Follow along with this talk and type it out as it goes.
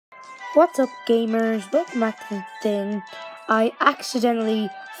What's up, gamers? Welcome back to the thing. I accidentally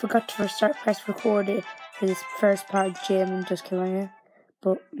forgot to press record it for this first part of the gym and just killing it.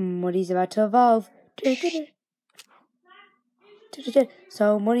 But Muddy's about to evolve.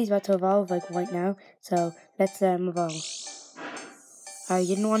 So Muddy's about to evolve like right now. So let's evolve. I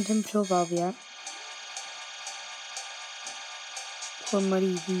didn't want him to evolve yet. Poor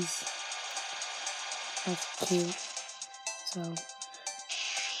Muddy, that's cute. So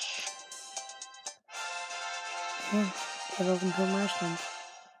yeah, evolve into a marshland.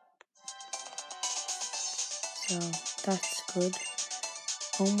 So that's good.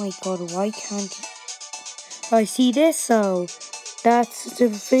 Oh my god, why can't I see this? So that's the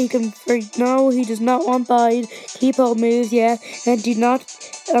freaking freak. No, he does not want bide. Keep all moves, yeah, and do not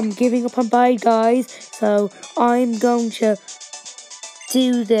giving up on bide, guys. So I'm going to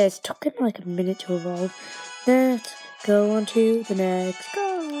do this. Took him like a minute to evolve. Let's go on to the next guy.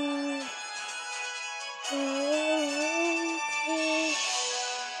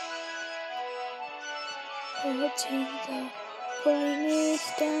 Letting the brightness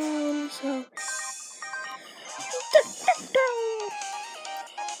down, so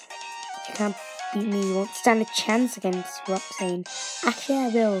you can't beat me. You won't stand a chance against Roxane. Actually, I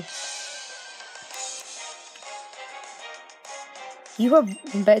will. You are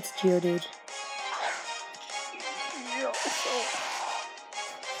better to Geo, dude.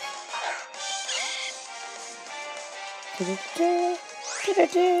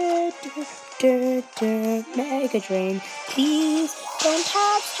 Mega Drain, please don't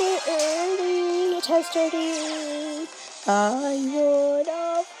have sturdy. It has sturdy. I would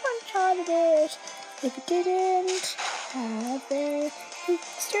have one-shotted it if it didn't have the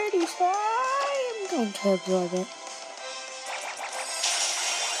sturdy, so I am going to absorb it.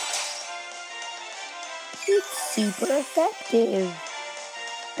 It's super effective.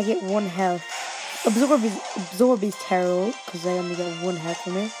 I get 1 health. Absorb is terrible because I only get 1 health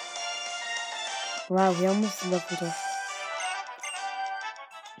from it. Wow, he almost leveled up.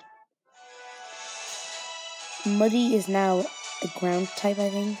 Muddy is now a ground type, I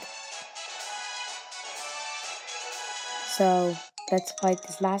think. So let's fight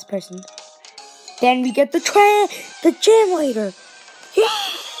this last person. Then we get the gym leader.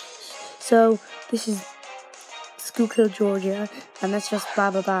 Yes! So this is Schuylkill, Georgia, and that's just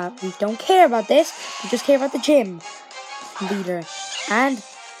blah blah blah. We don't care about this. We just care about the gym leader, and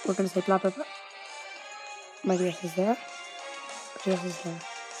we're gonna say blah blah blah. My dress is there. Dress is there.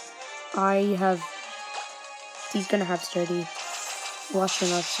 He's gonna have sturdy. Watch him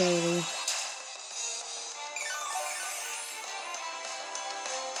have sturdy.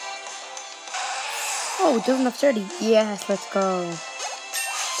 Oh, it doesn't have sturdy. Yes, let's go.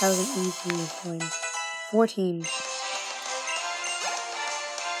 That was an easy win. 14.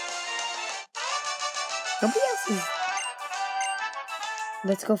 Nobody else is.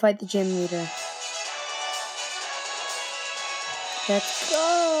 Let's go fight the gym leader. Let's go.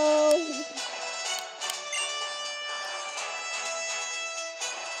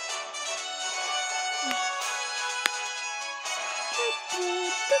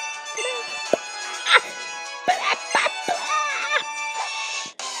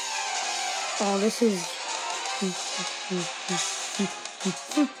 Oh, this is.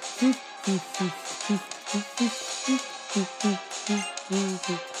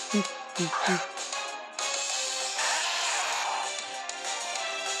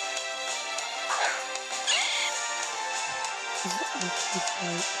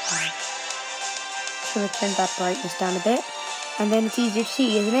 Should have turned that brightness down a bit, and then it's easier to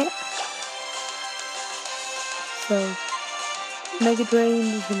see, isn't it? So, Mega Drain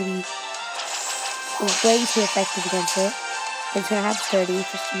is going to be way too effective against it. It's going to have sturdy.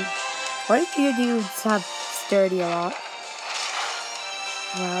 Why do your dudes have sturdy a lot?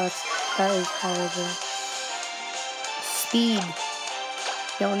 Wow, that is horrible. Speed.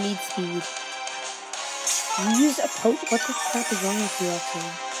 You don't need speed. Use a what the crap is wrong with you,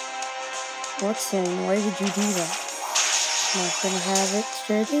 actually? What's saying? Why would you do that? Not gonna have it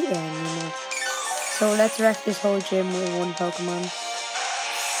sturdy anymore. So let's wreck this whole gym with 1 Pokemon.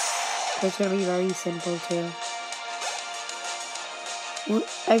 It's gonna be very simple too.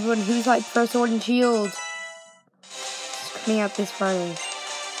 Everyone who's like first Sword and Shield is coming out this Friday.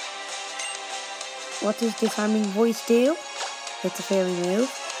 What does Disarming Voice do? It's a fairy move.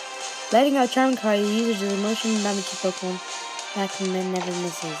 Letting out Charm Cry, the user does emotional damage to Pokemon that can then never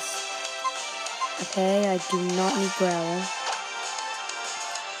misses. Okay, I do not need Growl.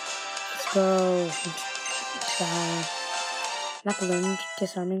 Let's go. Not learned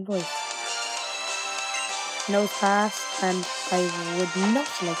Disarming Voice. Nose pass, and I would not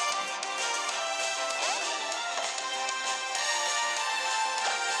like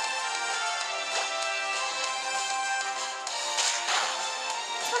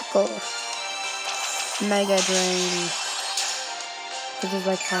Go. Mega Drain. This is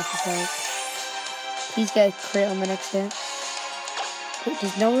like half his health. Please get a crit on the next hit. Wait,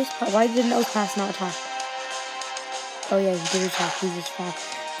 does nose pass? Why did nose pass not attack? Oh yeah, he did attack. He's just fast.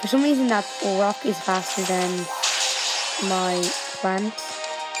 For some reason, that rock is faster than my plant.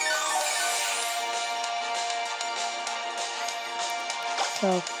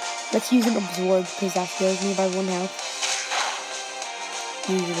 So let's use an absorb because that heals me by 1 health.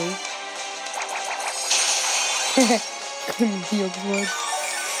 Usually. The absorb.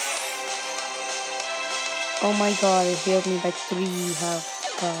 Oh my god, it healed me by 3 health,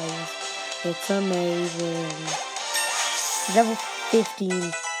 guys. It's amazing. Level 15.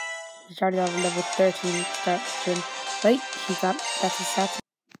 He started off at level 13. Wait, that's his stats.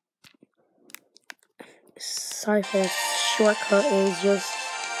 Sorry for that shortcut, is just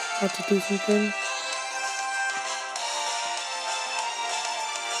had to do something.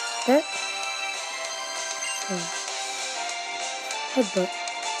 There. Headbutt.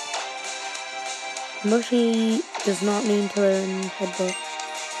 Mushy does not mean to learn headbutt.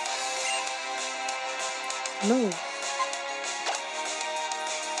 No.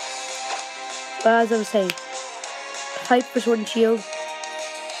 But as I was saying, hype for Sword and Shield.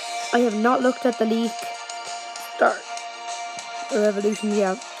 I have not looked at the leak start or evolution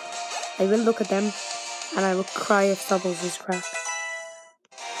yet. I will look at them and I will cry if Stubbles is cracked.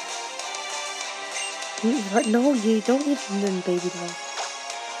 No, you don't need them, baby doll.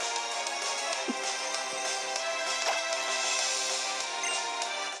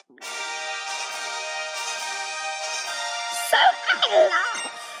 So I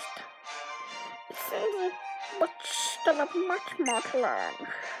lost. But still have much more to learn.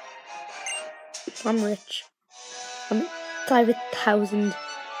 I'm rich. I'm 5,000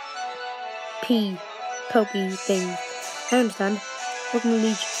 Pokey things. I understand. Pokemon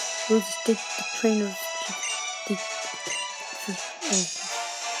League will just take the trainers.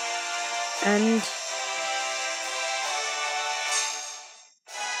 And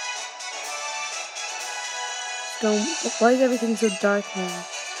don't. Why is everything so dark now?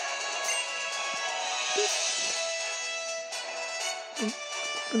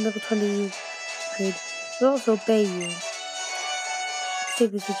 I'm level 20 grade. We'll also obey you. Let's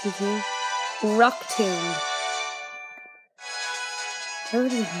take this with you too. Rock Tomb. I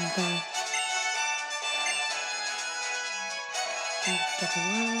already have that.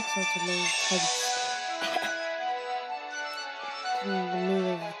 The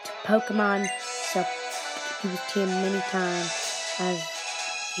move to Pokemon, so use TM many times as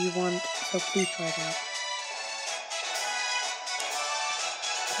you want, so please try that.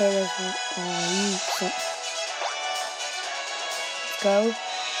 Okay, there's one. So let's go.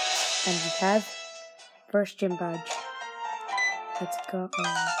 And we have first gym badge. Let's go.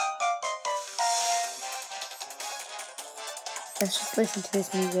 Let's just listen to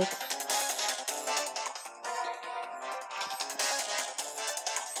this music.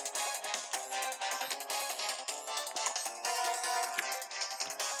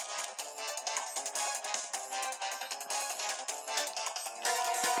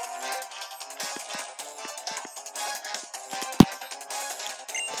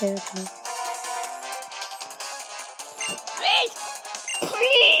 Okay,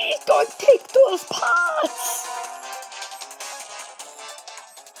 please don't take those pots.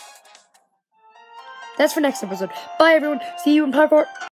 That's for next episode. Bye everyone. See you in part 4.